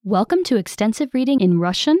Welcome to Extensive Reading in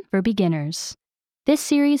Russian for Beginners. This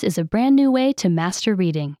series is a brand new way to master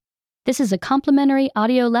reading. This is a complimentary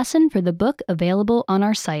audio lesson for the book available on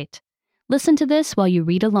our site. Listen to this while you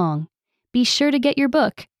read along. Be sure to get your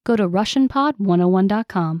book. Go to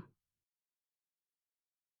RussianPod101.com.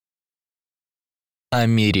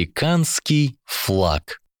 Американский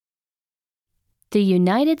флаг. The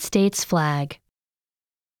United States flag.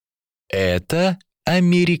 Это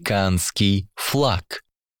американский флаг.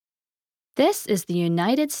 This is the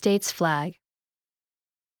United States flag.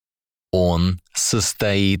 Он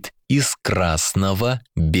состоит из красного,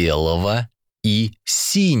 белого и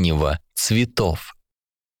синего цветов.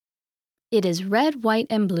 It is red, white,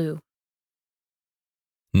 and blue.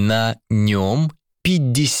 На нем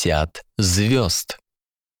 50 звезд.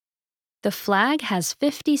 The flag has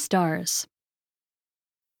 50 stars.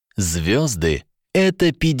 Звезды –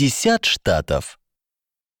 это 50 штатов.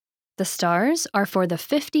 The stars are for the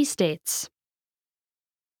 50 states.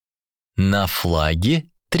 На флаге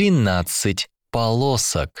 13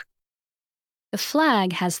 полосок. The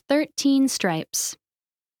flag has 13 stripes.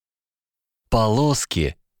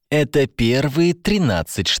 Полоски – это первые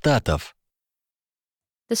 13 штатов.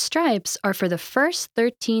 The stripes are for the first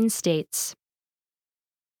 13 states.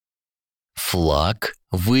 Флаг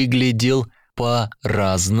выглядел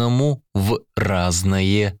по-разному в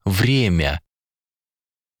разное время.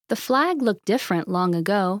 The flag looked different long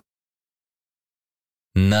ago.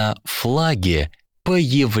 На флаге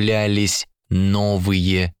появлялись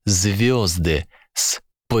новые звезды с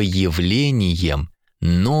появлением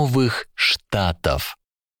новых штатов.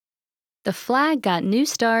 The flag got new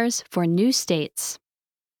stars for new states.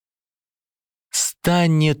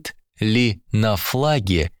 Станет ли на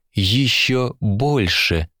флаге еще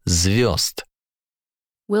больше звезд?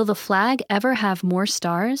 Will the flag ever have more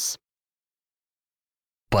stars?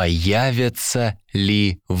 Появятся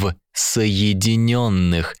ли в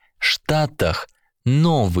Соединенных Штатах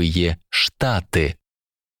новые штаты?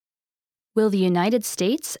 Will the United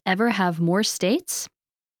States ever have more states?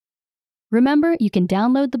 Remember, you can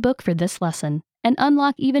download the book for this lesson and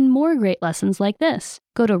unlock even more great lessons like this.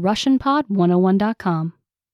 Go to RussianPod101.com.